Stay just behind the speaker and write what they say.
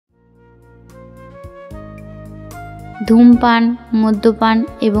ধূমপান, মদ্যপান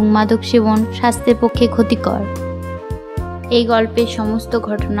এবং মাদক সেবন স্বাস্থ্যের পক্ষে ক্ষতিকর। এই গল্পের সমস্ত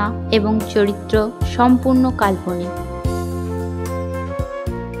ঘটনা এবং চরিত্র সম্পূর্ণ কাল্পনিক।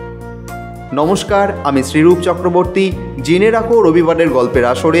 নমস্কার, আমি শ্রীরূপ চক্রবর্তী। জেনে রাখো রবিবারের গল্পের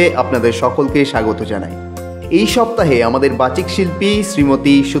আসরে আপনাদের সকলকে স্বাগত জানাই। এই সপ্তাহে আমাদের বাচিক শিল্পী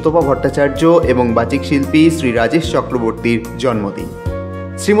শ্রীমতী সুতপা ভট্টাচার্য এবং বাচিক শিল্পী শ্রী রাজেশ চক্রবর্তীর জন্মদিন।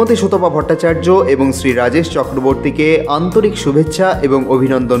 শ্রীমতী সুতপা ভট্টাচার্য এবং শ্রী রাজেশ চক্রবর্তীকে আন্তরিক শুভেচ্ছা এবং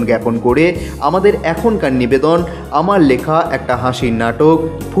অভিনন্দন জ্ঞাপন করে আমাদের এখনকার নিবেদন আমার লেখা একটা হাসির নাটক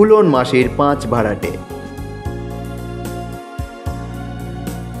ফুলন মাসির পাঁচ ভাড়াটে।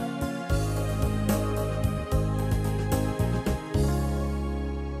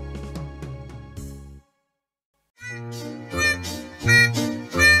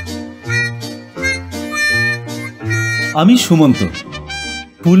 আমি সুমন্ত,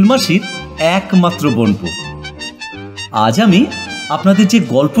 ফুলমাসির একমাত্র বোনপো। আজ আমি আপনাদের যে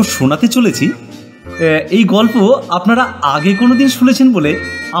গল্প শোনাতে চলেছি, এই গল্প আপনারা আগে কোনো দিন শুনেছেন বলে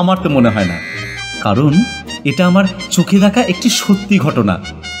আমার তো মনে হয় না, কারণ এটা আমার চোখে দেখা একটি সত্যি ঘটনা।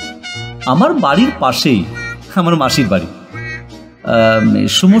 আমার বাড়ির পাশেই আমার মাসির বাড়ি।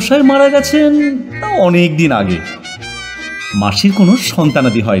 সমস্যায় মারা গেছেন অনেক দিন আগে। মাসির কোনো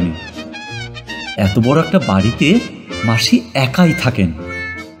সন্তানাদি হয়নি। এত বড় একটা বাড়িতে মাসি একাই থাকেন।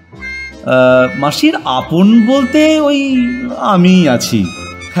 মাসির আপন বলতে ওই আমি আছি,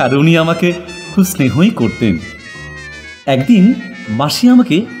 আর উনি আমাকে খুব স্নেহই করতেন। একদিন মাসি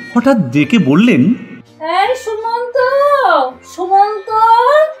আমাকে হঠাৎ ডেকে বললেন, সুমন্ত, সুমন্ত,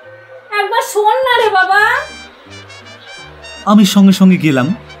 একবার শোন না রে বাবা। আমি সঙ্গে সঙ্গে গেলাম।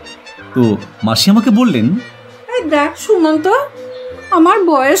 তো মাসি আমাকে বললেন, দেখ সুমন্ত, আমার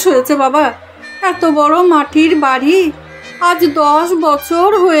বয়স হয়েছে বাবা, এত বড় মাটির বাড়ি আজ 10 বছর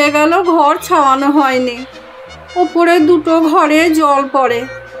হয়ে গেল ঘর ছাওয়ানো হয়নি। ওপরে 2টো ঘরে জল পড়ে।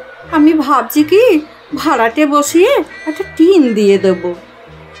 আমি ভাবছি কি ভাড়াটে বসিয়ে একটা টিন দিয়ে দেব।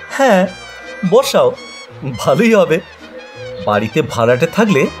 হ্যাঁ বসাও, ভালোই হবে। বাড়িতে ভাড়াটে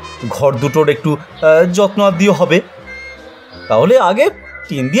থাকলে ঘর দুটোর একটু যত্ন আদিও হবে। তাহলে আগে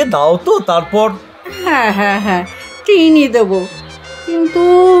টিন দিয়ে দাও তো, তারপর। হ্যাঁ হ্যাঁ হ্যাঁ, টিনই দেবো, কিন্তু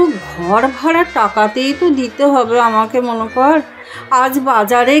ঘর ভাড়ার টাকাতেই তো দিতে হবে আমাকে। মনে কর আজ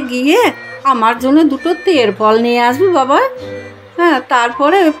বাজারে গিয়ে আমার জন্য 2টো তেরপল নিয়ে আসবি বাবা। হ্যাঁ,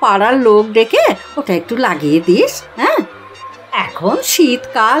 তারপরে পাড়ার লোক ডেকে ওটা একটু লাগিয়ে দিস। হ্যাঁ, এখন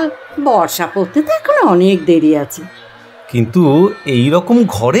শীতকাল, বর্ষা পড়তে তো এখন অনেক দেরি আছে। কিন্তু এই রকম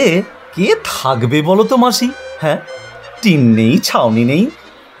ঘরে কে থাকবে বলো তো মাসি? হ্যাঁ, টিন নেই, ছাউনি নেই।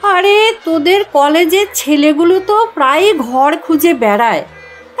 আরে তোদের কলেজের ছেলেগুলো তো প্রায় ঘর খুঁজে বেড়ায়,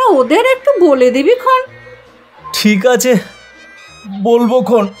 তা ওদের একটু বলে দিবি খন। ঠিক আছে, বলবো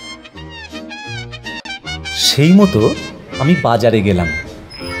খন। সেই মতো আমি বাজারে গেলাম।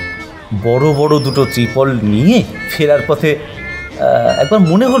 বড় বড় 2টো ত্রিপল নিয়ে ফেরার পথে একবার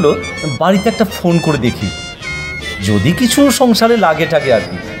মনে হলো বাড়িতে একটা ফোন করে দেখি, যদি কিছু সংসারে লাগে থাকে আর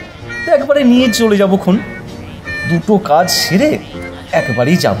কি। তো একবারে নিয়ে চলে যাবো খন। 2টো কাজ সেরে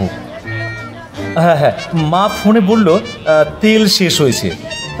একবারেই যাব। হ্যাঁ হ্যাঁ, মা ফোনে বলল তেল শেষ হয়েছে,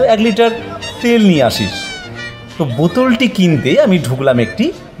 তো 1 লিটার তেল নিয়ে আসিস। তো বোতলটি কিনতে আমি ঢুকলাম একটি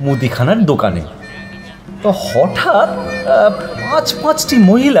মুদিখানার দোকানে। তো হঠাৎ 5-5টি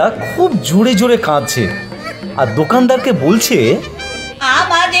মহিলা খুব জোরে জোরে কাঁদছে, আর দোকানদারকে বলছে,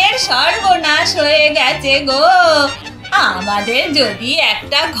 আমাদের সর্বনাশ হয়ে গেছে গো, আমাদের যদি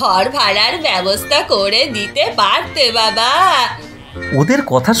একটা ঘর ভাড়ার ব্যবস্থা করে দিতে পারতে বাবা। ওদের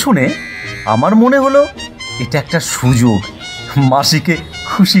কথা শুনে আমার মনে হলো এটা একটা সুযোগ মাসিকে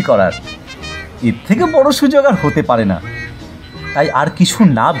খুশি করার। এর থেকে বড় সুযোগ আর হতে পারে না। তাই আর কিছু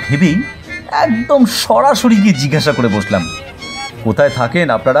না ভেবেই একদম সরাসরি গিয়ে জিজ্ঞাসা করে বসলাম, কোথায় থাকেন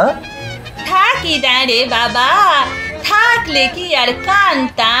আপনারা? থাকি না রে বাবা, থাকলে কি আর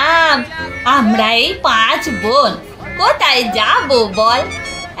কানতাম। আমরা এই 5 বোন কোথায় যাব বল,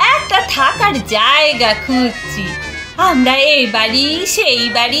 একটা থাকার জায়গা খুঁজছি। আমরা এই বাড়ি সেই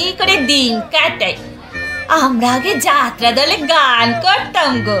বাড়ি করে দিন কাটাই। আমরা আগে যাত্রা দলে গান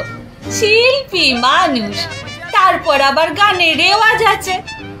করতাম গো, শিল্পী মানুষ, তারপর আবার গানের রেওয়াজ আছে,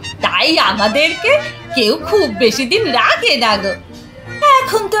 তাই আমাদেরকে কেউ খুব বেশি দিন রাখে না গো।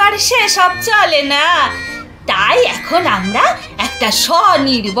 এখন তো আর সেসব চলে না, তাই এখন আমরা একটা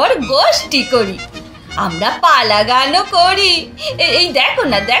স্বনির্ভর গোষ্ঠী করি। আমরা পালা গানও করি। এই দেখো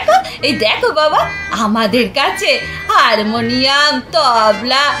না, দেখো, এই দেখো বাবা, আমাদের কাছে হারমোনিয়াম,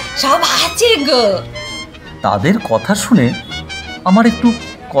 তবলা সব আছে গো। তাদের কথা শুনে আমার একটু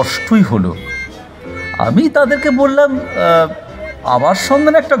কষ্টই হলো। আমি তাদেরকে বললাম, আমার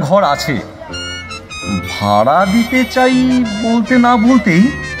সন্ধানে একটা ঘর আছে, ভাড়া দিতে চাই বলতে না বলতেই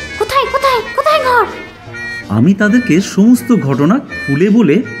কোথায় কোথায় কোথায় ঘর? আমি তাদেরকে সমস্ত ঘটনা খুলে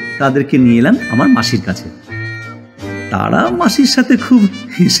বলে তাদেরকে নিয়ে এলাম আমার মাসির কাছে। তারা মাসির সাথে খুব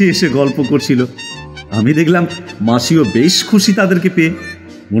হেসে হেসে গল্প করছিল। আমি দেখলাম মাসিও বেশ খুশি তাদেরকে পেয়ে।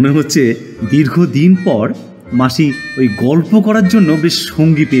 মনে হচ্ছে দীর্ঘদিন পর মাসি ওই গল্প করার জন্য বেশ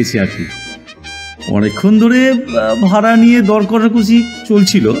সঙ্গী পেয়েছে আর কি। অনেকক্ষণ ধরে ভাড়া নিয়ে দর কষাকষি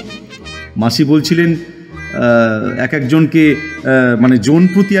চলছিল। মাসি বলছিলেন এক একজনকে মানে জন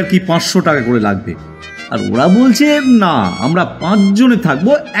প্রতি আর কি 500 টাকা করে লাগবে, আর ওরা বলছে না আমরা 5 জনে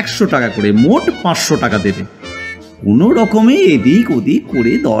থাকবো, 100 টাকা করে, মোট 500 টাকা দেবে। কোনো রকমে এদিক ওদিক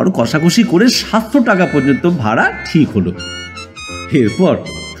করে দর কষাকষি করে 700 টাকা পর্যন্ত ভাড়া ঠিক হলো। এরপর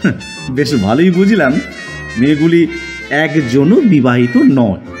বেশ ভালোই বুঝলাম মেয়েগুলি একজনও বিবাহিত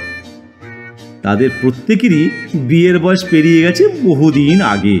নয়। তাদের প্রত্যেকেরই বিয়ের বয়স পেরিয়ে গেছে বহুদিন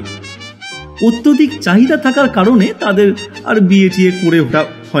আগে। অত্যধিক চাহিদা থাকার কারণে তাদের আর বিয়ে টিয়ে করে ওঠা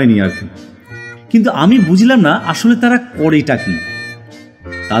হয়নি আর কি। কিন্তু আমি বুঝলাম না আসলে তারা করেটা কি।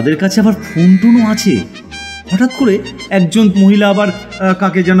 তাদের কাছে আবার ফোন টোনও আছে। হঠাৎ করে একজন মহিলা আবার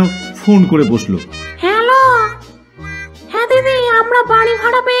কাকে যেন ফোন করে বসলো। হ্যালো, হ্যাঁ দিদি, আমরা বাড়ি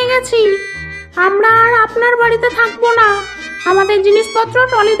ভাড়া পেয়ে গেছি। আমরা আর আপনার বাড়িতে থাকবো না। আমাদের জিনিসপত্র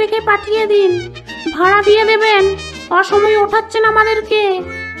ট্রলি থেকে পাঠিয়ে দিন, ভাড়া দিয়ে দেবেন। অসময়ে ওঠাচ্ছেন আমাদেরকে।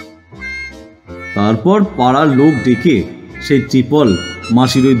 তারপর পাড়ার লোক ডেকে সেই ত্রিপল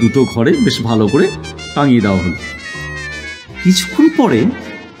মাসির ওই দুটো ঘরে বেশ ভালো করে টাঙিয়ে দেওয়া হলো। কিছুক্ষণ পরে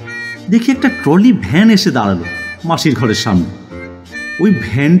দেখি একটা ট্রলি ভ্যান এসে দাঁড়ালো মাসির ঘরের সামনে। ওই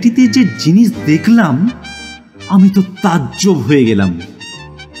ভ্যানটিতে যে জিনিস দেখলাম আমি তো তাজ্জব হয়ে গেলাম।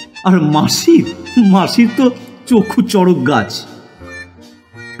 আর মাসির তো চক্ষু চড়ক গাছ।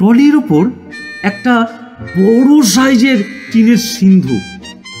 ট্রলির ওপর একটা বড় সাইজের টিনের সিন্ধু,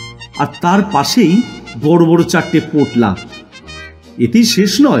 আর তার পাশেই বড় বড় 4টে পোটলা। এতেই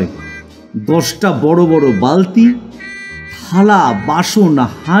শেষ নয়, 10টা বড় বড় বালতি, থালা, বাসন,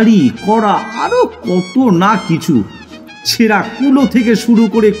 হাঁড়ি, কড়া, আরো কত না কিছু, ছেঁড়া কুলো থেকে শুরু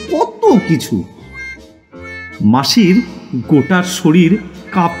করে কত কিছু। মাসির গোটা শরীর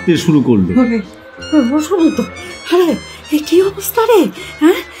কাঁপতে শুরু করলো। কি অবস্থা রে?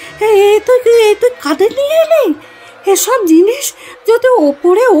 হ্যাঁ, তুই কাঁধে নিয়ে এলি? এসব জিনিস যদি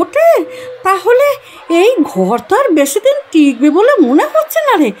ওপরে ওঠে তাহলে এই ঘর তো আর বেশি দিন টিকবে বলে মনে হচ্ছে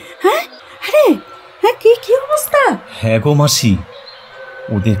না রে। হ্যাঁ, আরে হ্যাঁ, কি অবস্থা? হ্যাঁ গো মাসি,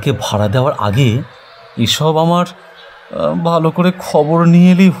 ওদেরকে ভাড়া দেওয়ার আগে এসব আমার ভালো করে খবর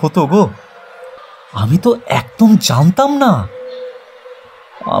নিয়ে এলেই হতো গো। আমি তো একদম জানতাম না।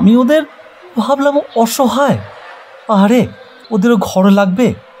 আমি ওদের ভাবলাম অসহায়, আরে ওদেরও ঘর লাগবে।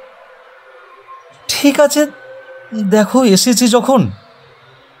 ঠিক আছে, দেখো এসেছে যখন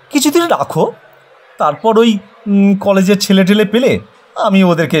কিছুদিন রাখো, তারপর ওই কলেজের ছেলে টেলে পেলে আমি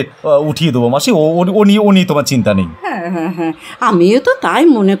ওদেরকে উঠিয়ে দেবো মাসি। ও নিয়ে তোমার চিন্তা নেই। হ্যাঁ হ্যাঁ হ্যাঁ, আমিও তো তাই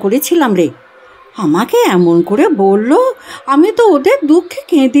মনে করেছিলাম রে। আমাকে এমন করে বললো, আমি তো ওদের দুঃখে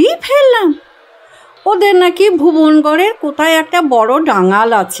কেঁদেই ফেললাম। ওদের নাকি ভুবনগড়ের কোথায় একটা বড় ডাঙাল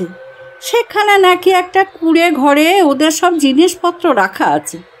আছে, সেখানে নাকি একটা কুঁড়ে ঘরে ওদের সব জিনিসপত্র রাখা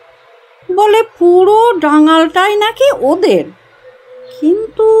আছে। বলে পুরো ডাঙালটাই নাকি ওদের।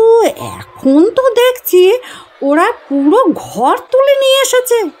 কিন্তু এখন তো দেখছি ওরা পুরো ঘর তুলে নিয়ে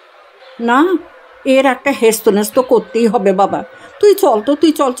এসেছে। না, এর একটা হেস্তনেস্ত করতেই হবে বাবা। তুই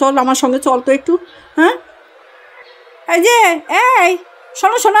চল আমার সঙ্গে চল তো একটু। হ্যাঁ, এই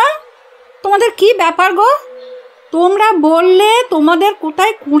শোনো, তোমাদের কি ব্যাপার গো? তোমরা বললে তোমাদের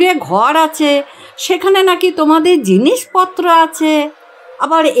কোথায় কুঁড়ে ঘর আছে, সেখানে নাকি তোমাদের জিনিসপত্র আছে।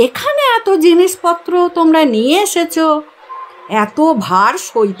 আবার এখানে এত জিনিসপত্র তোমরা নিয়ে এসেছো। এত ভার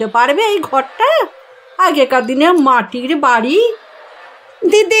সইতে পারবে এই ঘরটা? আগেকার দিনে মাটির বাড়ি।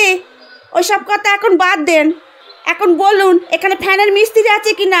 দিদি, ওইসব কথা এখন বাদ দেন। এখন বলুন এখানে ফ্যানের মিস্ত্রি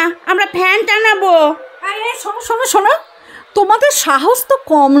আছে কিনা, আমরা ফ্যান টানাবো। শোনো, তোমাদের সাহস তো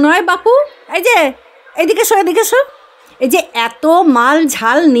কম নয় বাপু। এদিকে শো। এই যে এত মাল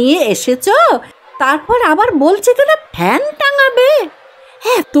ঝাল নিয়ে এসেছো, তারপর আবার বলছে কিনা ফ্যান টাঙাবে।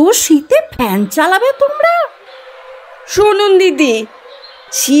 এত শীতে ফ্যান চালাবে তোমরা? শুনুন দিদি,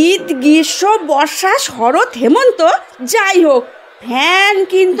 শীত, গ্রীষ্ম, বর্ষা, শরৎ, হেমন্ত, যাই হোক, ফ্যান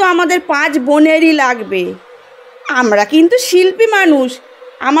কিন্তু আমাদের 5 বোনেরই লাগবে। আমরা কিন্তু শিল্পী মানুষ,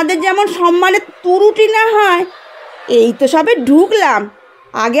 আমাদের যেমন সম্মানের তুরুটি না হয়। এই তো সবে ঢুকলাম,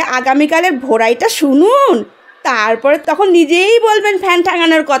 আগে আগামীকালের ভোরাইটা শুনুন, তারপরে তখন নিজেই বলবেন ফ্যান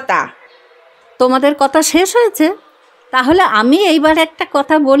টাঙানোর কথা। তোমাদের কথা শেষ হয়েছে? তাহলে আমি এইবার একটা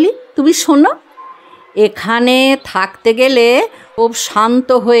কথা বলি, তুমি শোনো। এখানে থাকতে গেলে খুব শান্ত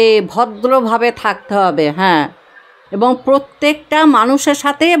হয়ে ভদ্রভাবে থাকতে হবে, হ্যাঁ, এবং প্রত্যেকটা মানুষের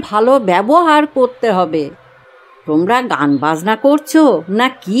সাথে ভালো ব্যবহার করতে হবে। তোমরা গান বাজনা করছো না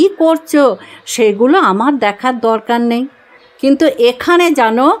কি করছো সেগুলো আমার দেখার দরকার নেই, কিন্তু এখানে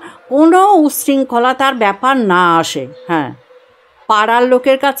যেন কোনো উচ্ছৃঙ্খলতার ব্যাপার না আসে। হ্যাঁ, পাড়ার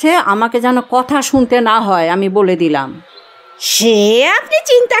লোকের কাছে আমাকে যেন কথা শুনতে না হয়, আমি বলে দিলাম। সে আপনি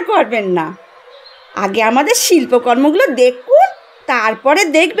চিন্তা করবেন না, আগে আমাদের শিল্পকর্মগুলো দেখুন, তারপরে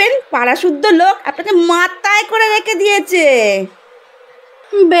দেখবেন পাড়াশুদ্ধ লোক আপনাকে মাথায় করে রেখে দিয়েছে।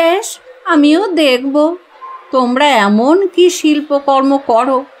 বেশ, আমিও দেখব তোমরা এমন কি শিল্পকর্ম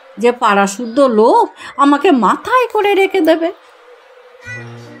করো যে পাড়াশুদ্ধ লোক আমাকে মাথায় করে রেখে দেবে।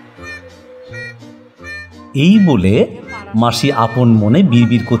 এই বলে মাসি আপন মনে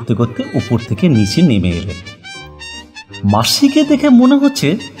বিড়বিড় করতে করতে উপর থেকে নিচে নেমে এলেন। মাসিকে দেখে মনে হচ্ছে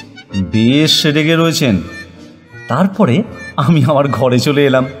বেশ রেগে রয়েছেন। তারপরে আমি আমার ঘরে চলে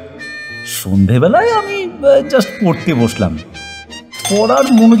এলাম। সন্ধেবেলায় আমি জাস্ট পড়তে বসলাম। পড়ার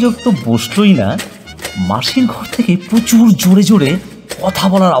মনোযোগ তো বসলই না, মাসির ঘর থেকে প্রচুর জোরে জোরে কথা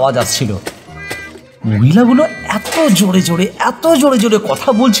বলার আওয়াজ আসছিল। মহিলাগুলো এত জোরে জোরে কথা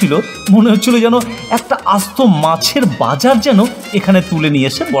বলছিল, মনে হচ্ছিল যেন একটা আস্ত মাছের বাজার যেন এখানে তুলে নিয়ে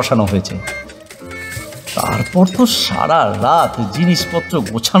এসে বসানো হয়েছে। তারপর তো সারা রাত জিনিসপত্র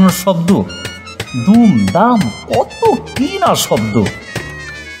গোছানোর শব্দ, দুম দাম কত কি না শব্দ।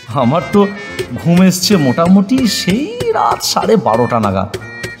 আমার তো ঘুম এসছে মোটামুটি সেই রাত 12:30 নাগাদ।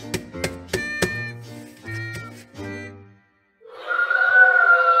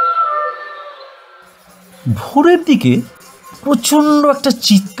 ভোরের দিকে প্রচণ্ড একটা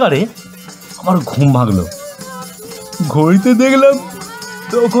চিৎকারে আমার ঘুম ভাঙলো। ঘড়িতে দেখলাম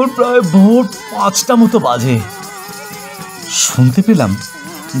তখন প্রায় ভোর 5টা মতো বাজে। শুনতে পেলাম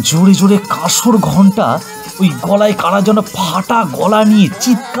জোরে জোরে কাঁসর ঘন্টা ওই গলায় কারা যেন ফাটা গলা নিয়ে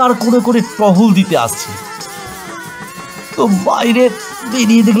চিৎকার করে করে টহল দিতে আসছে। তো বাইরে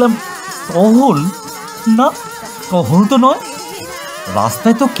বেরিয়ে দেখলাম টহল না, টহল তো নয়,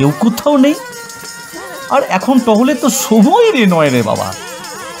 রাস্তায় তো কেউ কোথাও নেই। আর এখন টহলে তো সময় নয় রে বাবা।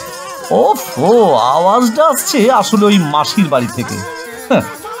 ও আওয়াজটা আসছে আসলে ওই মাসির বাড়ি থেকে।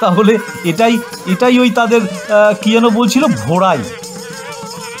 তাহলে এটাই ওই তাদের কি যেন বলছিল, ভোড়াই।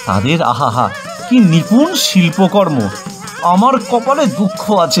 তাদের আহা কি নিপুণ শিল্পকর্ম। আমার কপালে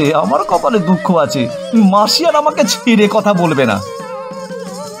দুঃখ আছে, মাসি আর আমাকে ছেড়ে কথা বলবে না।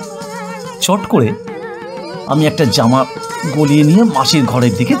 চট করে আমি একটা জামা গলিয়ে নিয়ে মাসির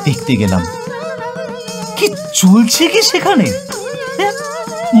ঘরের দিকে দেখতে গেলাম। কি চলছে কি সেখানে?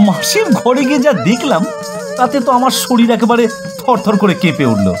 মাসির ঘরে গিয়ে যা দেখলাম তাতে তো আমার শরীর একেবারে থরথর করে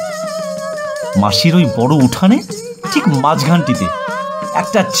কেঁপে উঠল। মাসির ওই বড় উঠানে ঠিক মাঝখানটিতে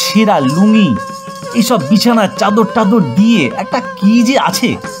একটা ছেঁড়া লুঙ্গি, এইসব বিছানার চাদর টাদর দিয়ে একটা কি যে আছে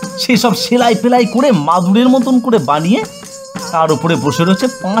সেসব সেলাই ফেলাই করে মাদুরের মতন করে বানিয়ে তার উপরে বসে রয়েছে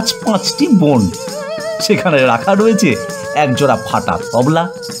 5-5টি বোন। সেখানে রাখা রয়েছে একজোড়া ফাটা তবলা,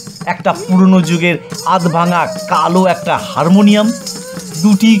 একটা পুরনো যুগের আধ ভাঙা কালো একটা হারমোনিয়াম,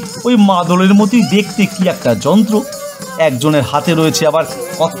 দুটি ওই মাদলের মতোই দেখতে কি একটা যন্ত্র, একজনের হাতে রয়েছে আবার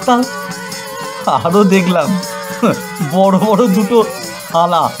কত্তাল। আরও দেখলাম বড় বড় দুটো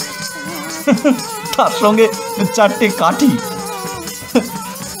থালা, তার সঙ্গে 4টে কাঠি।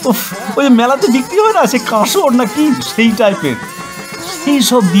 ওই মেলাতে বিক্রি হয় না সে কাঁসর না কি সেই টাইপের, সেই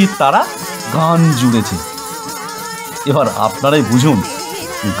সব দিয়ে তারা গান জুড়েছে। এবার আপনারাই বুঝুন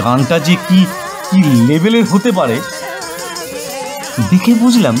গানটা যে কি লেভেলের হতে পারে। দেখে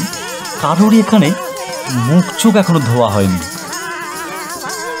বুঝলাম কারোর এখানে মুখ চোখ এখনো ধোয়া হয়নি।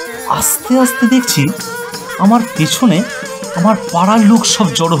 আস্তে আস্তে দেখছি আমার পেছনে আমার পাড়ার লোক সব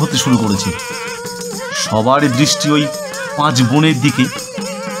জড়ো হতে শুরু করেছে। সবার দৃষ্টি ওই 5 বোনের দিকে।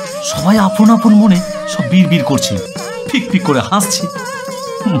 সবাই আপন আপন মনে সব বিড়বিড় করছে, ফিক ফিক করে হাসছে।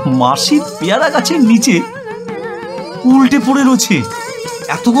 মাসির পেয়ারা গাছের নিচে উল্টে পড়ে রয়েছে,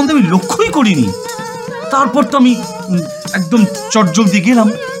 এতক্ষণ তো আমি লক্ষ্যই করিনি। তারপর তো আমি একদম চটজলদি গেলাম,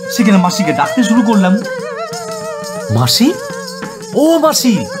 সেখানে মাসিকে ডাকতে শুরু করলাম। মাসি, ও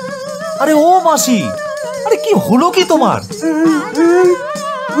মাসি, আরে ও মাসি, আরে কি হলো কি তোমার?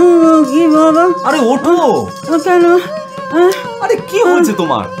 কি বাবা? আরে ওঠো। কেন? আরে কি হয়েছে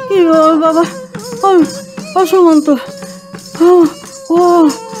তোমার? কি বাবা? সুমন্ত, ও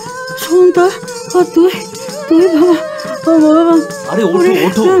সুমন্ত, তুই বাবা। আরে ওঠো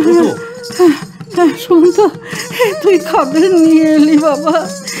ওঠো ওঠো। সুমন্ত, তুই খাবার নিয়ে এলি বাবা,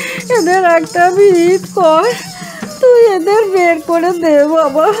 এদের একটা ভিড় কর, তুই এদের বের করে দে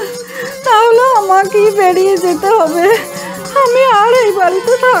বাবা, তাহলে আমাকেই বেরিয়ে যেতে হবে। আমি আর এই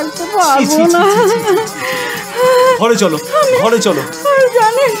বাড়িতে থাকতে পারবো না। ঘরে চলো, ঘরে চলো। আর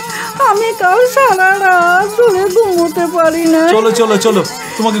জানিস, আমি কাল সারা রাত ধরে ঘুমোতে পারি না। চলো চলো চলো,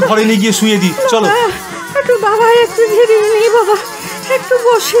 তোমাকে ঘরে নিয়ে গিয়ে শুয়ে দিই, চলো। একটু বাবা, একটু ধীরে নি বাবা, একটু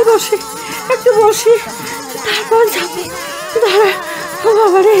বসি বসি, একটু বসি, তারপর যাবি। দাঁড়া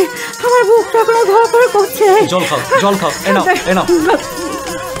বাবা রে, আমার বুকটা এখনো ধর করে করছে। জল খাও, জল খাও, এনাও এনাও।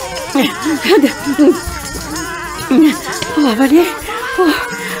 বাবা রে,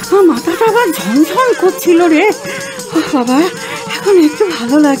 আমার মাথাটা আবার ঝনঝন করছিল রে। বাবা, এখন একটু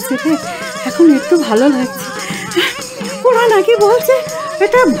ভালো লাগছে রে, এখন একটু ভালো লাগছে। ওরা নাকি বলছে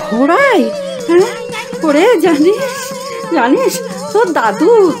এটা ভোড়াই। হ্যাঁ ওরে, জানিস জানিস, তোর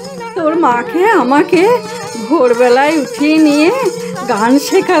দাদু তোর মাকে আমাকে ভোরবেলায় উঠিয়ে নিয়ে গান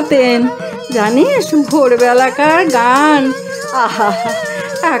শেখাতেন। জানিস, ভোরবেলাকার গান, আহা,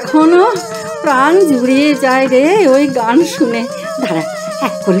 এখনো প্রাণ জুড়িয়ে যায় রে ওই গান শুনে। দাঁড়া,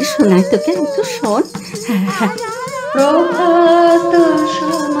 এক করে শোনাই তোকে, একটু শোন। হ্যাঁ, প্রভাত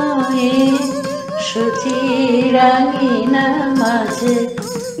সময়ে সুচিরাঙ্গিনা মাঝে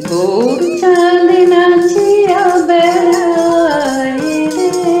গৌর চাঁদে নাচিয়া বেড়ায়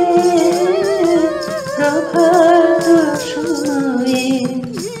রে, প্রভাত সময়ে।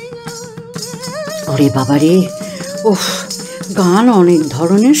 ওরে বাবা রে, ওহ, গান অনেক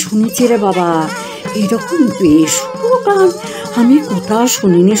ধরনের শুনেছি রে বাবা, এরকম বেশ গান আমি কোথাও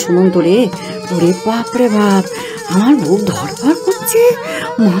শুনিনি সুমন্ত রে। ওরে বাপ রে বাপ, আমার বুক ধরফর করছে,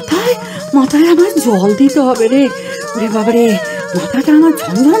 মাথায় মাথায় আমার জল দিতে হবে রে। ওরে বাবা রে, মাথাটা আমার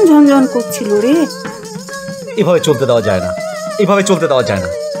ঝনঝন ঝনঝন করছিল রে। এভাবে চলতে দেওয়া যায় না, এভাবে চলতে দেওয়া যায় না।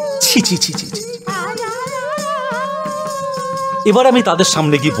 ছি ছি ছি ছি। এবার আমি তাদের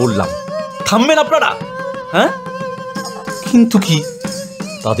সামনে গিয়ে বললাম, থামবেন আপনারা? হ্যাঁ, কিন্তু কি,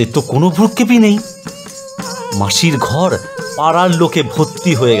 তাদের তো কোনো ভ্রুক্ষেপই নেই। মাসির ঘর পাড়ার লোকে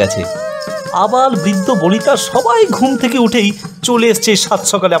ভর্তি হয়ে গেছে, আবাল বৃদ্ধ বনিতা সবাই ঘুম থেকে উঠেই চলে এসছে সাত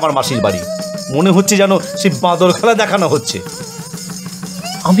সকালে আমার মাসির বাড়ি। মনে হচ্ছে যেন সে বাঁদর খেলা দেখানো হচ্ছে।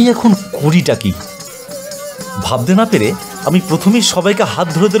 আমি এখন করিটা কি ভাবতে না পেরে আমি প্রথমেই সবাইকে হাত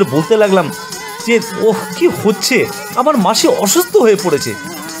ধরে ধরে বলতে লাগলাম যে, ওহ কি হচ্ছে, আমার মাসি অসুস্থ হয়ে পড়েছে।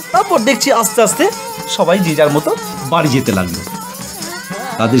 তারপর দেখছি আস্তে আস্তে সবাই যে যার মতো বাড়ি যেতে লাগলো।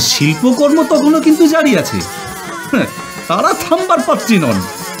 তাদের শিল্পকর্ম তখনও কিন্তু জারি আছে, তারা থামবার পাত্রী নন।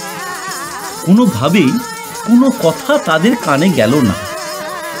 কোনোভাবেই কোনো কথা তাদের কানে গেল না।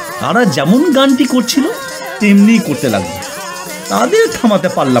 তারা যেমন গানটি করছিল তেমনি করতে লাগলো, তাদের থামাতে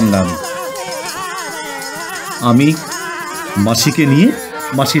পারলাম না। আমি মাসিকে নিয়ে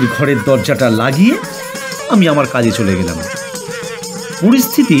মাসির ঘরের দরজাটা লাগিয়ে আমি আমার কাজে চলে গেলাম।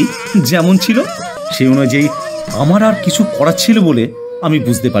 পরিস্থিতি যেমন ছিল সেই অনুযায়ী আমার আর কিছু করার ছিল বলে আমি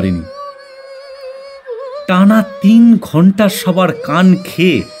বুঝতে পারিনি। টানা 3 ঘন্টা সবার কান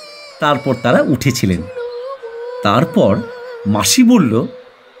খেয়ে তারপর তারা উঠেছিলেন। তারপর মাসি বলল,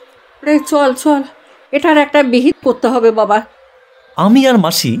 রে চল চল, এটার একটা বিহিত করতে হবে বাবা। আমি আর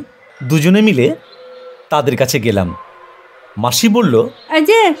মাসি দুজনে মিলে তাদের কাছে গেলাম। মাসি বলল, এই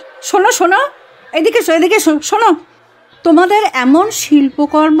যে শোনো শোনো, এদিকে এদিকে শোনো, তোমাদের এমন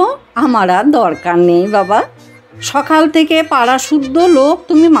শিল্পকর্ম আমার আর দরকার নেই বাবা। সকাল থেকে পাড়া শুদ্ধ লোক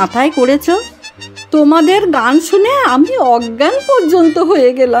তুমি মাথায় করেছ, তোমাদের গান শুনে আমি অজ্ঞান পর্যন্ত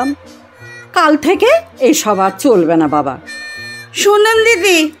হয়ে গেলাম। কাল থেকে এসব আর চলবে না বাবা। শুনুন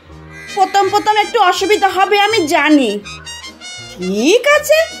দিদি, প্রথম প্রথম একটু অসুবিধা হবে আমি জানি, ঠিক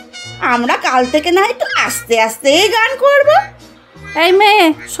আছে, আমরা কাল থেকে না একটু আস্তে আস্তেই গান করব। এই মেয়ে,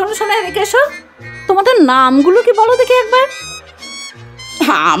 শোনো শোনো, এদিকে এসো। তোমাদের নামগুলো কি বলো দেখি একবার।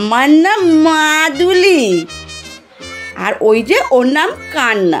 আমার নাম মাদুলি, আর ওই যে ওর নাম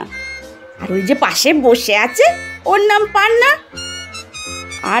কান্না, আর ওই যে পাশে বসে আছে ওর নাম পান্না,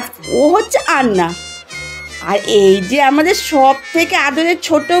 আর ও হচ্ছে আন্না, আর এই যে আমাদের সব থেকে আদরের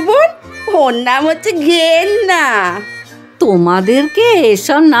ছোট বোন, ওর নাম হচ্ছে গেন্না। তোমাদেরকে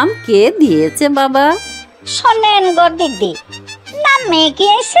এসব নাম কে দিয়েছে বাবা? শোনেন গো দিদি, নামে কি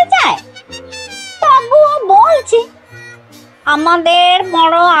এসে যায়? তবুও বলছি, আমাদের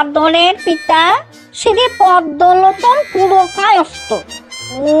বড় আদরের পিতা শ্রী পদ্মলোচন পুরো কায়স্থ,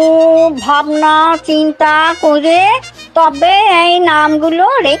 ও ভাবনা চিন্তা করে তবে এই নামগুলো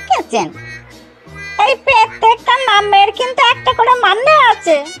রেখেছেন। এই প্রত্যেকটা নামের কিন্তু একটা করে মানে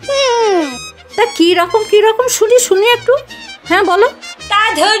আছে। তা কিরকম শুনি একটু। হ্যাঁ বলো। তা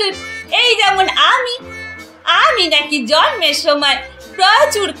ধরুন, এই যেমন আমি নাকি জন্মের সময়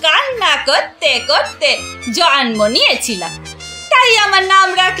প্রচুর কান্না করতে করতে জন্ম নিয়েছিলাম, তাই আমার নাম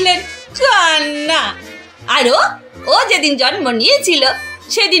রাখলেন কান্না। আর ও যেদিন জন্ম নিয়েছিল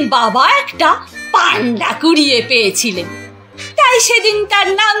সেদিন বাবা একটা পান্ডা কুড়িয়ে পেয়েছিলেন, তাই সেদিন তার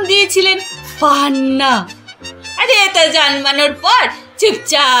নাম দিয়েছিলেন পান্না। আরে এটা জন্মানোর পর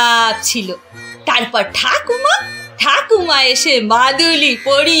চুপচাপ ছিল। তারপর ঠাকুমা এসে মাদুলি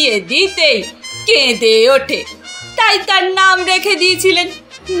পরিয়ে দিতেই কেঁদে ওঠে, তাই তার নাম রেখে দিয়েছিলেন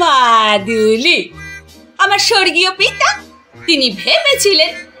মাদুলি। আমার স্বর্গীয় পিতা তিনি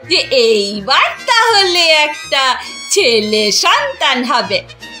ভেবেছিলেন যে এইবার তাহলে একটা ছেলে সন্তান হবে,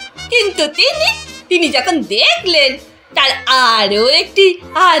 কিন্তু তিনি যখন দেখলেন তার আরো একটি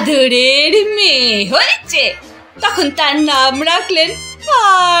আদরের মেয়ে হয়েছে, তখন তার নাম রাখলেন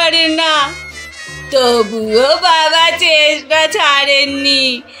আর না। তবুও বাবা চেষ্টা ছাড়েননি।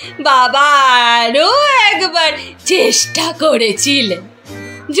 বাবা আরো একবার চেষ্টা করেছিলেন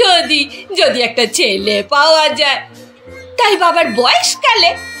যদি একটা ছেলে পাওয়া যায়। তাই বাবার বয়সকালে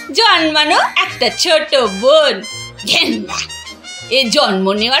জন্মানো একটা ছোট বোন ঘেন্না। এ জন্ম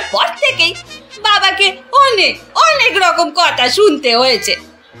নেওয়ার পর থেকেই বাবাকে অনেক রকম কথা শুনতে হয়েছে,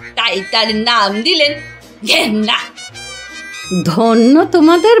 তাই তার নাম দিলেন ঘেন্না। ধন্য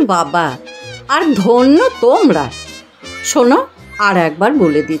তোমাদের বাবা আর ধন্য তোমরা। শোনো, আর একবার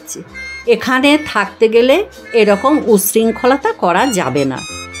বলে দিচ্ছি, এখানে থাকতে গেলে এরকম উশৃঙ্খলতা করা যাবে না।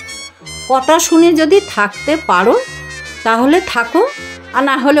 কথা শুনে যদি থাকতে পারো তাহলে থাকো, আর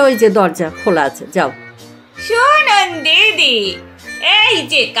না হলে ওই যে দরজা খোলা আছে, যাও। শুনুন দিদি, এই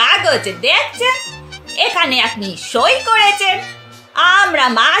যে কাগজ দেখছেন, এখানে আপনি সই করেছেন আমরা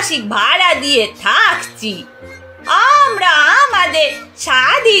মাসিক ভাড়া দিয়ে থাকছি। আমরা আমাদের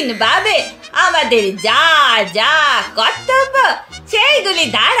স্বাধীনভাবে আমাদের যা যা কর্তব্য সেইগুলি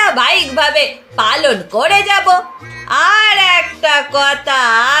ধারাবাহিকভাবে পালন করে যাব। আর একটা কথা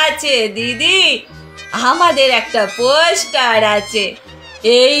আছে দিদি, আমাদের একটা পোস্টার আছে,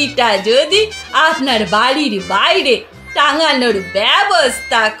 এইটা যদি আপনার বাড়ির বাইরে টাঙানোর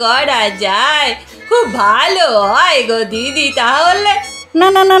ব্যবস্থা করা যায় খুব ভালো হয় গো দিদি। তাহলে না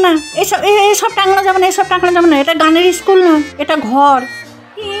না না না, এসব টাঙানো যাবে না, এসব টাঙানো যাবে না। এটা গানের স্কুল নয়, এটা ঘর।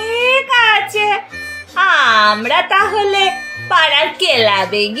 ঠিক আছে, আমরা তাহলে পাড়ার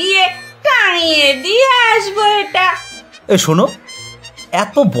ক্লাবে গিয়ে টাঙিয়ে দিয়ে আসবো এটা। এ শোনো,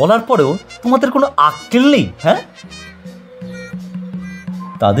 এত বলার পরেও তোমাদের কোনো আক্কেল নেই? হ্যাঁ,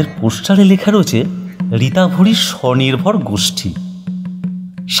 তাদের পোস্টারে লেখা রয়েছে রীতাভরি স্বনির্ভর গোষ্ঠী।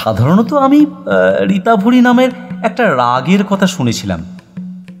 সাধারণত আমি রীতাভরি নামের একটা রাগের কথা শুনেছিলাম।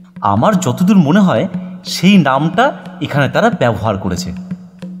 আমার যতদূর মনে হয় সেই নামটা এখানে তারা ব্যবহার করেছে।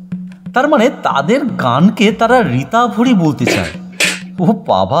 তার মানে তাদের গানকে তারা রীতাভরি বলতে চায়। ও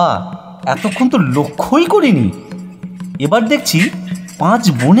বাবা, এতক্ষণ তো লক্ষ্যই করিনি। এবার দেখছি 5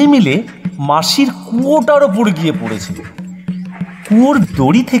 বোনে মিলে মাসির কুয়োটার ওপর গিয়ে পড়েছে। কুয়োর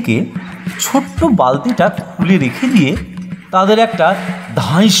দড়ি থেকে ছোট্ট বালতিটা খুলে রেখে দিয়ে তাদের একটা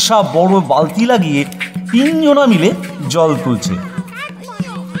ধাঁইসা বড় বালতি লাগিয়ে 3 জনা মিলে জল তুলছে।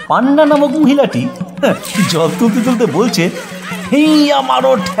 পান্না নামক মহিলাটি জল তুলতে তুলতে বলছে, হেই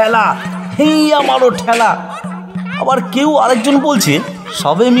আমারও ঠেলা, হেই আমারও ঠেলা। আবার কেউ আরেকজন বলছে,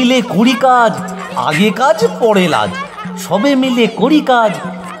 সবে মিলে করি কাজ, আগে কাজ পরে লাজ, সবে মিলে করি কাজ,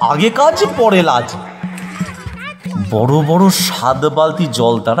 আগে কাজ পরে লাজ। বড় বড় 7 বালতি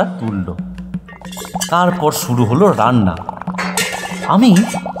জল তারা তুলল। তারপর শুরু হলো রান্না। আমি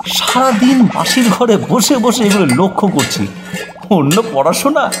সারাদিন মাসির ঘরে বসে বসে এগুলো লক্ষ্য করছি। অন্য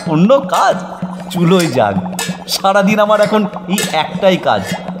পড়াশোনা, অন্য কাজ, চুলোয় যাক। সারাদিন আমার এখন এই একটাই কাজ,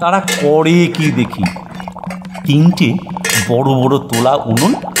 তারা করে কি দেখি। 3টে বড় বড় তোলা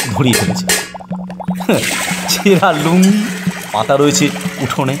উনুন ধরিয়ে ফেলেছে। ছেঁড়া লুঙ্গি পাতা রয়েছে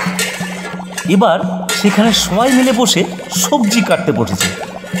উঠোনে। এবার সেখানে সবাই মিলে বসে সবজি কাটতে বসেছে।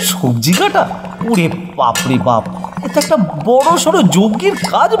 সবজি কাটা, ওরে বাপরে বাপ, এটা একটা বড় সড়ো যজ্ঞের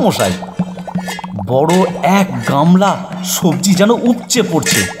কাজ মশাই। বড় এক গামলা সবজি যেন উপচে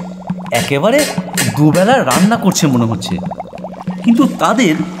পড়ছে। একেবারে দুবেলা রান্না করছে মনে হচ্ছে। কিন্তু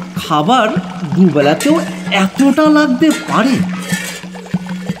তাদের খাবার দুবেলাতেও এতটা লাগতে পারে?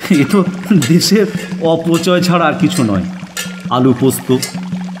 এ তো দেশের অপচয় ছাড়া আর কিছু নয়। আলু পোস্ত,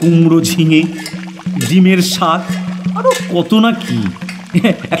 কুমড়ো ঝিঙে, ডিমের শাক, আরও কত না কি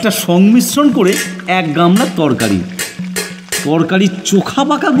একটা সংমিশ্রণ করে এক গামলা তরকারি। তরকারির চোখা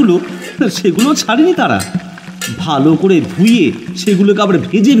বাঁকাগুলো সেগুলো ছাড়েনি তারা। ভালো করে ধুয়ে সেগুলোকে আবার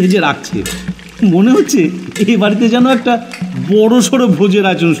ভেজে ভেজে রাখছে। মনে হচ্ছে এই বাড়িতে যেন একটা বড় সড়ো ভোজের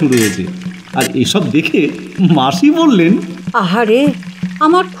আয়োজন শুরু হয়েছে। আর এসব দেখে মাসি বললেন, আহারে,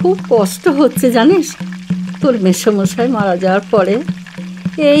 আমার খুব কষ্ট হচ্ছে জানিস। তোর মেসোমশাই মারা যাওয়ার পরে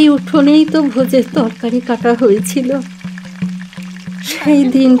এই উঠোনেই তো ভোজের তরকারি কাটা হয়েছিল। সেই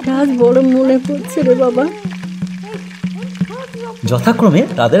দিনটা আজ বড় মনে পড়ছে রে বাবা। যথাক্রমে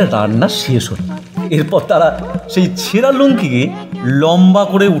তাদের রান্না শেষ হল। এরপর তারা সেই ছেঁড়া লুঙ্গিকে লম্বা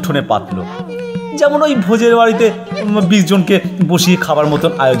করে উঠোনে পাতল, যেমন ওই ভোজের বাড়িতে 20 জনকে বসিয়ে খাবার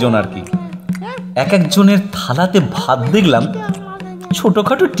মতন আয়োজন আর কি। এক একজনের থালাতে ভাত দেখলাম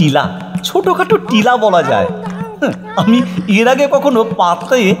ছোটোখাটো টিলা বলা যায়। আমি এর আগে কখনো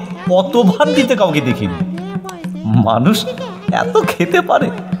পাত্রে অত ভাত দিতে কাউকে দেখিনি। মানুষ এত খেতে পারে,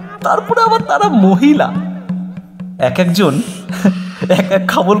 তারপরে আবার তারা মহিলা। এক একজন এক এক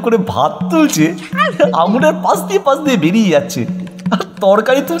খাবল করে ভাত তুলছে, আঙুলের পাশ দিয়ে বেরিয়ে যাচ্ছে, আর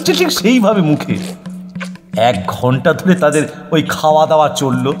তরকারি তুলছে ঠিক সেইভাবে মুখে। 1 ঘন্টা ধরে তাদের ওই খাওয়া দাওয়া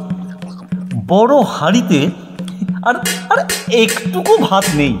চলল। বড় হাঁড়িতে আর একটুকু ভাত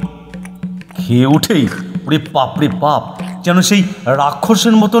নেই। খেয়ে উঠেই ওরে বাপরে বাপ, যেন সেই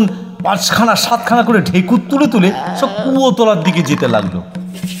রাক্ষসের মতন 5খানা 7খানা করে ঢেকুর তুলে তুলে সব কুয়োতলার দিকে যেতে লাগলো।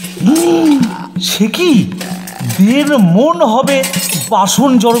 সে কি 1.5 মণ হবে বাসন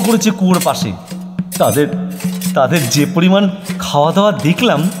জড়ো করেছে কুয়োর পাশে। তাদের যে পরিমাণ খাওয়া দাওয়া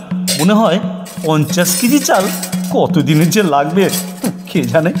দেখলাম, মনে হয় 50 কেজি চাল কতদিনের যে লাগবে কে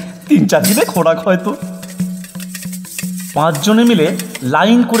জানে, 3-4 দিনে খোরাক হয়তো। 5 জনে মিলে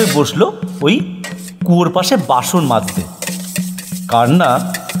লাইন করে বসলো ওই কুয়োর পাশে বাসন মাজতে। কার না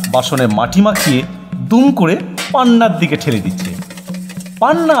বাসনে মাটি মাখিয়ে দুম করে পান্নার দিকে ঠেলে দিচ্ছে,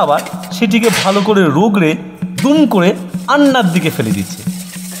 পান্না আবার সেটিকে ভালো করে রোগড়ে দুম করে আন্নার দিকে ফেলে দিচ্ছে।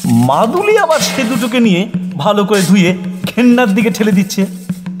 মাদুলি আবার সে দুটোকে নিয়ে ভালো করে ধুয়ে ঘেন্নার দিকে ঠেলে দিচ্ছে।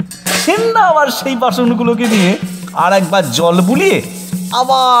 ঘেন্না আবার সেই বাসনগুলোকে নিয়ে আর একবার জল বুলিয়ে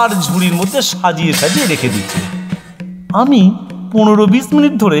আবার ঝুড়ির মধ্যে সাজিয়ে রেখে দিচ্ছে। আমি 15-20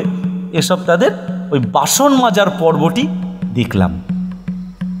 মিনিট ধরে এসব তাদের ওই বাসন মাজার পর্বটি দেখলাম।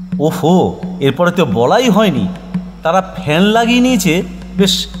 ওহো, এরপরে তো বলাই হয়নি, তারা ফ্যান লাগিয়ে নিয়েছে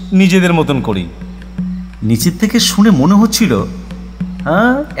বেশ নিজেদের মতন করেই। নিচের থেকে শুনে মনে হচ্ছিল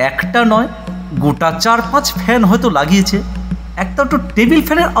হ্যাঁ, একটা নয় গোটা 4-5 ফ্যান হয়তো লাগিয়েছে। একটা তো টেবিল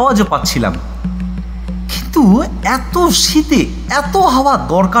ফ্যানের আওয়াজও পাচ্ছিলাম। কিন্তু এত শীতে এত হাওয়া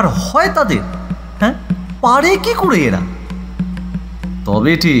দরকার হয় তাদের? হ্যাঁ, পারে কি করে এরা?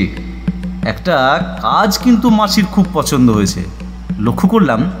 তবে ঠিক একটা কাজ কিন্তু মাসির খুব পছন্দ হয়েছে। লক্ষ্য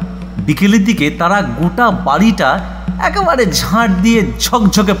করলাম বিকেলের দিকে তারা গোটা বাড়িটা একেবারে ঝাঁট দিয়ে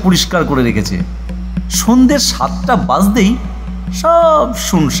ঝকঝকে পরিষ্কার করে রেখেছে। সন্ধ্যে 7টা বাজতেই সব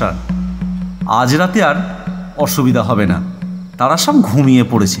শুনশান। আজ রাতে আর অসুবিধা হবে না, তারা সব ঘুমিয়ে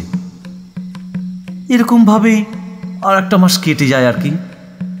পড়েছে। এরকমভাবেই আর একটা মাস কেটে যায় আর কি।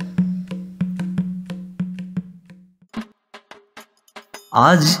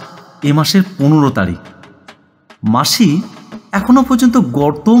 আজ এ মাসের 15 তারিখ। মাসি এখনো পর্যন্ত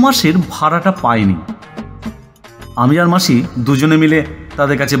গত মাসের ভাড়াটা পায়নি। আমি আর মাসি দুজনে মিলে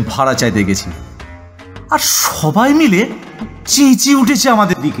তাদের কাছে ভাড়া চাইতে গেছি, আর সবাই মিলে চেঁচিয়ে উঠেছে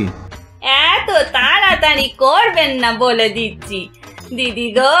আমাদের দিকে। এত তাড়াতাড়ি করবেন না বলে দিচ্ছি দিদি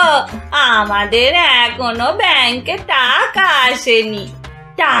গো, আমাদের এখনো ব্যাংকে টাকা আসেনি,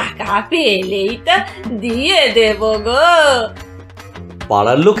 টাকা পেলেই তো দিয়ে দেব গো।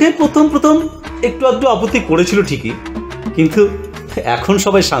 পাড়ার লোকে প্রথম একটু আধটু আপত্তি করেছিল ঠিকই, কিন্তু এখন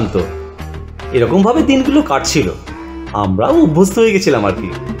সবাই শান্ত। এরকমভাবে দিনগুলো কাটছিল, আমরাও অভ্যস্ত হয়ে গেছিলাম আর কি।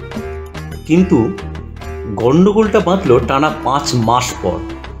 কিন্তু গণ্ডগোলটা বাঁধলো টানা 5 মাস পর,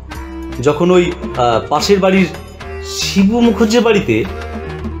 যখন ওই পাশের বাড়ির শিবু মুখুজ্জের বাড়িতে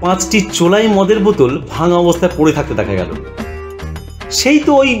 5টি চোলাই মদের বোতল ভাঙা অবস্থায় পড়ে থাকতে দেখা গেল। সেই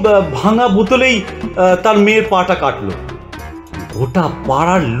তো ওই ভাঙা বোতলেই তার মেয়ের পাটা কাটলো। গোটা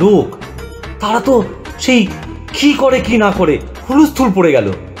পাড়ার লোক তারা তো সেই কি করে কি না করে হুলস্থুল পড়ে গেল।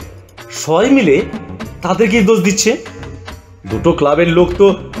 সবাই মিলে তাদেরকে দোষ দিচ্ছে। দুটো ক্লাবের লোক তো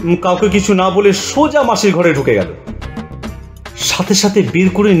কাউকে কিছু না বলে সোজা মাসির ঘরে ঢুকে গেল। সাথে সাথে বের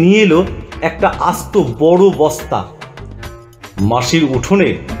করে নিয়ে এলো একটা আস্ত বড় বস্তা। মাসির উঠোনে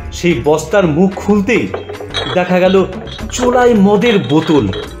সেই বস্তার মুখ খুলতেই দেখা গেল চোলাই মদের বোতল।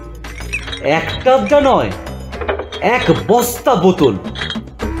 একটা নয়, 1 বস্তা বোতল।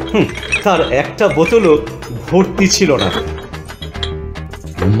 তার একটা বোতলও ভর্তি ছিল না।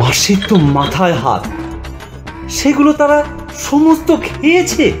 মাসির তো মাথায় হাত, সেগুলো তারা সমস্ত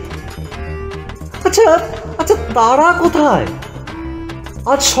খেয়েছে। আচ্ছা, তারা কোথায়?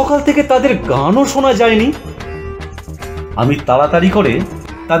 আজ সকাল থেকে তাদের গানও শোনা যায়নি। আমি তাড়াতাড়ি করে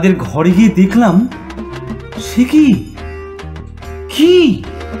তাদের ঘরে গিয়ে দেখলাম, সে কি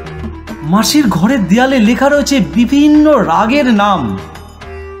মাসির ঘরের দেয়ালে লেখা রয়েছে বিভিন্ন রাগের নাম।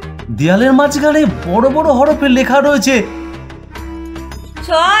 দেয়ালের মাঝখানে বড় বড় হরফে লেখা রয়েছে,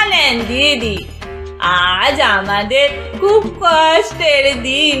 শোনেন দিদি, আজ আমাদের খুব কষ্টের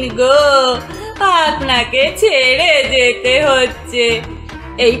দিন গো, আপনাকে ছেড়ে যেতে হচ্ছে।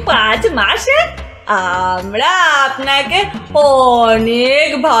 এই 5 মাসে আমরা আপনাকে অনেক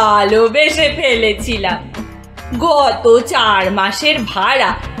ভালোবেসে ফেলেছিলাম। গত 4 মাসের ভাড়া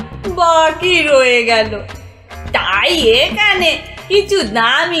বাকি রয়ে গেল, তাই এখানে কিছু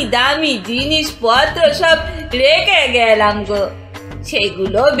দামি দামি জিনিসপত্র সব রেখে গেলাম গো।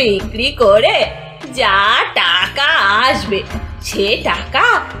 সেগুলো বিক্রি করে যা টাকা আসবে সে টাকা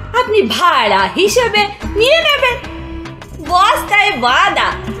আপনি ভাড়া হিসেবে নিয়ে নেবেন। বস্তায় বাঁধা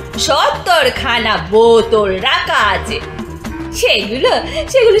 70খানা বোতল রাখা আছে, সেগুলো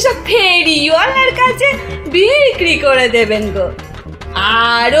সব ফেরিওয়ালার কাছে বিক্রি করে দেবেন গো।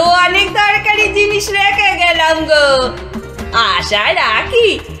 আরো অনেক দরকারি জিনিস রেখে গেলাম গো, আশা রাখি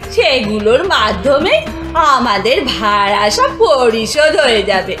সেগুলোর মাধ্যমে আমাদের ভাড়া সব পরিশোধ হয়ে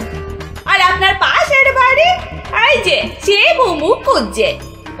যাবে। আর আপনার পাশের বাড়ি এই যে সে মুখুজ্জে,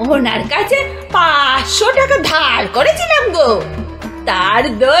 ওনার কাছে 500 টাকা ধার করেছিলাম গো, তার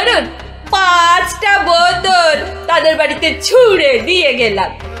দরুন 5টা বোতল তাদের বাড়িতে ছুঁড়ে দিয়ে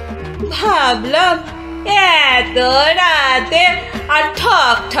গেলাম। ভাবলাম এত রাতে আর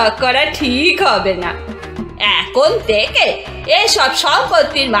ঠক ঠক করা ঠিক হবে না, এখন থেকে এসব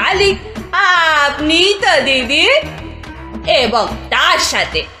সম্পত্তির মালিক আপনি তো দিদি। এবং তার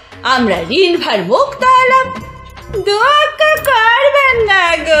সাথে আমরা ঋণ ভার মুক্ত হলাম। দুঃখ করবেন না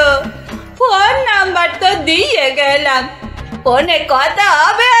গো, ফোন নাম্বার তো দিয়ে গেলাম, ফোনে কথা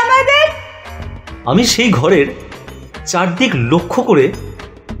হবে আমাদের। আমি সেই ঘরের চারদিক লক্ষ্য করে,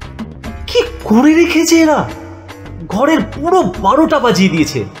 কি করে রেখেছে এরা, ঘরের পুরো 12টা বাজিয়ে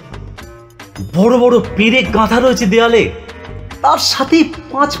দিয়েছে। বড় বড় পেরেক গাঁথা রয়েছে দেয়ালে, তার সাথে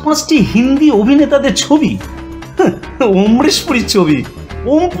 5-5টি হিন্দি অভিনেতাদের ছবি, অমরেশ পুরীর ছবি,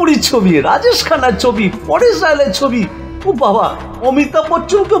 ওমপুরীর ছবি, রাজেশ খান্নার ছবি, পরেশ রায়লের ছবি, ও বাবা অমিতাভ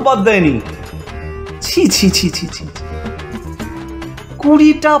বচ্চনকেও বাদ দেয়নি। ছি ছি ছি ছি ছি,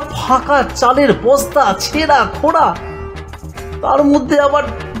 20টা ফাঁকা চালের বস্তা, ছেঁড়া খোড়া, তার মধ্যে আবার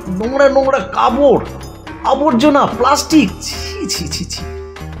নোংরা নোংরা কাপড়, আবর্জনা, প্লাস্টিক। ছি ছি ছি ছি,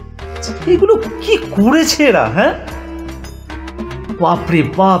 এগুলো কি করেছে এরা? হ্যাঁ বাপরে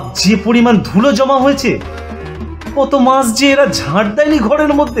বাপ, যে পরিমাণ ধুলো জমা হয়েছে, কত মাস যে এরা ঝাড় দেয়নি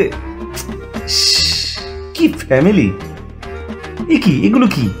ঘরের মধ্যে। কি ফ্যামিলি! এগুলো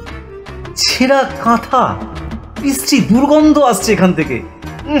কি? ছেঁড়া কাঁথা, বৃষ্টি, দুর্গন্ধ আসছে এখান থেকে।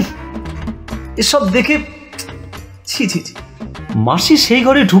 এসব দেখে ছি ছি ছি। মাসি সেই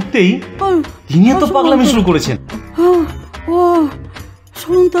ঘরে ঢুকতেই তিনি তো পাগলামি শুরু করেছেন। ও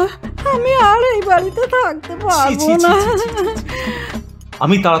শুনুন তো, আমি আর এই বাড়িতে থাকতে পারবো না।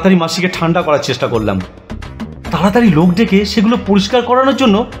 আমি তাড়াতাড়ি মাসিকে ঠান্ডা করার চেষ্টা করলাম, তাড়াতাড়ি লোক ডেকে সেগুলো পরিষ্কার করানোর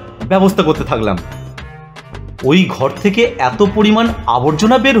জন্য ব্যবস্থা করতে থাকলাম। ওই ঘর থেকে এত পরিমাণ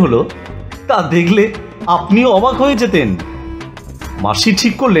আবর্জনা বের হলো, তা দেখলে আপনিও অবাক হয়ে যেতেন। মাসি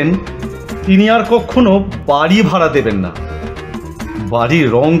ঠিক করলেন তিনি আর কখনো বাড়ি ভাড়া দেবেন না। বাড়ি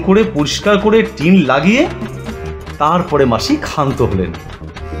রং করে পরিষ্কার করে টিন লাগিয়ে তারপরে মাসি ক্ষান্ত হলেন।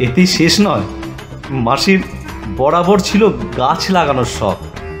 এতেই শেষ নয়, মাসির বরাবর ছিল গাছ লাগানোর শখ,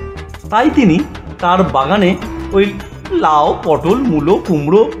 তাই তিনি তার বাগানে ওই লাউ, পটল, মূলো,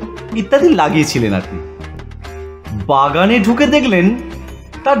 কুমড়ো ইত্যাদি লাগিয়েছিলেন আর কি। বাগানে ঢুকে দেখলেন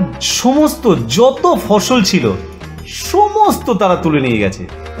তার সমস্ত যত ফসল ছিল সমস্ত তারা তুলে নিয়ে গেছে।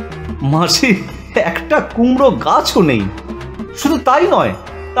 মাসি একটা কুমড়ো গাছও নেই। শুধু তাই নয়,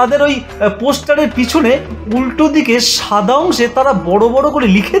 তাদের ওই পোস্টারের পিছনে উল্টো দিকে সাদা অংশে তারা বড় বড় করে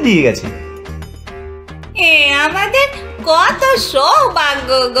লিখে দিয়ে গেছে, আমাদের কত সৌভাগ্য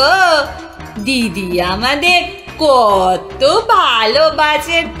গো, দিদি আমাদের কত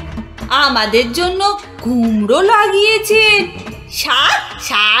ভালোবাসেন, আমাদের জন্য কুমড়ো লাগিয়েছেন,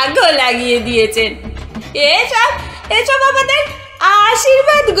 শাকও লাগিয়ে দিয়েছেন। এসব আমাদের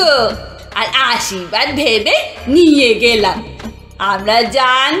আশীর্বাদ গো, আর আশীর্বাদ ভেবে নিয়ে গেলাম। আমরা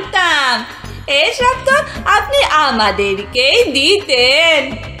জানতাম এসব তো আপনি আমাদেরকেই দিতেন।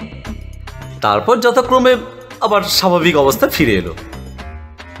 তারপর যথাক্রমে আবার স্বাভাবিক অবস্থা ফিরে এলো।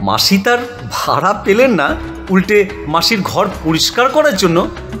 মাসি তার ভাড়া পেলেন না, উল্টে মাসির ঘর পরিষ্কার করার জন্য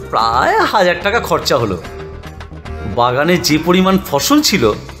প্রায় 1000 টাকা খরচা হলো। বাগানে যে পরিমাণ ফসল ছিল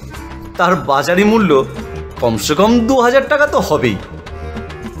তার বাজারি মূল্য কমসে কম 2000 টাকা তো হবেই।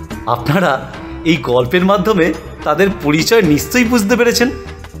 আপনারা এই গল্পের মাধ্যমে তাদের পরিচয় নিশ্চয়ই বুঝতে পেরেছেন।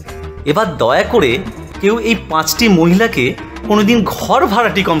 এবার দয়া করে কেউ এই 5টি মহিলাকে কোনোদিন ঘর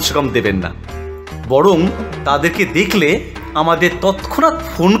ভাড়াটি কমসে কম দেবেন না, বরং তাদেরকে দেখলে আমাদের তৎক্ষণাৎ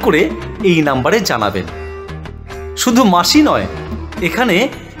ফোন করে এই নাম্বারে জানাবেন। শুধু মাসি নয়, এখানে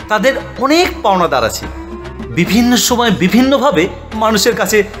তাদের অনেক পাওনাদার আছে। বিভিন্ন সময় বিভিন্নভাবে মানুষের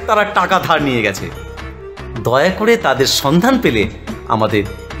কাছে তারা টাকা ধার নিয়ে গেছে। দয়া করে তাদের সন্ধান পেলে আমাদের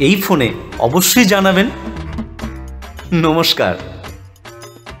এই ফোনে অবশ্যই জানাবেন। নমস্কার।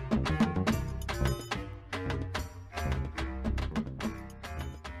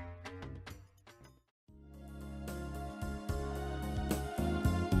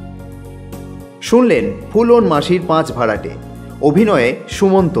 শুনলেন ফুলন মাসির পাঁচ ভাড়াটে। অভিনয়ে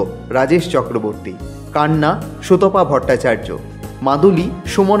সুমন্ত রাজেশ চক্রবর্তী, কান্না সুতপা ভট্টাচার্য, মাদুলি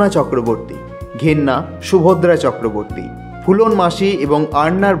সুমনা চক্রবর্তী, ঘেন্না সুভদ্রা চক্রবর্তী। ফুলন মাসি এবং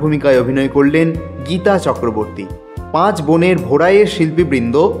আর্নার ভূমিকায় অভিনয় করলেন গীতা চক্রবর্তী। পাঁচ বোনের ভোরাইয়ের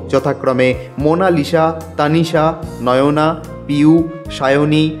শিল্পীবৃন্দ যথাক্রমে মোনালিসা, তানিশা, নয়না, পিউ,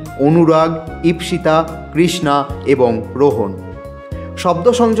 সায়নী, অনুরাগ, ইপসিতা, কৃষ্ণা এবং রোহন।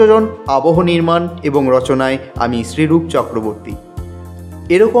 শব্দ সংযোজন, আবহ নির্মাণ এবং রচনায় আমি শ্রীরূপ চক্রবর্তী।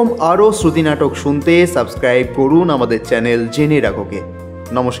 এরকম আরও শ্রুতি নাটক শুনতে সাবস্ক্রাইব করুন আমাদের চ্যানেল জেনে রাখোকে।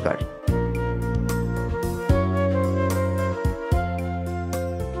 নমস্কার।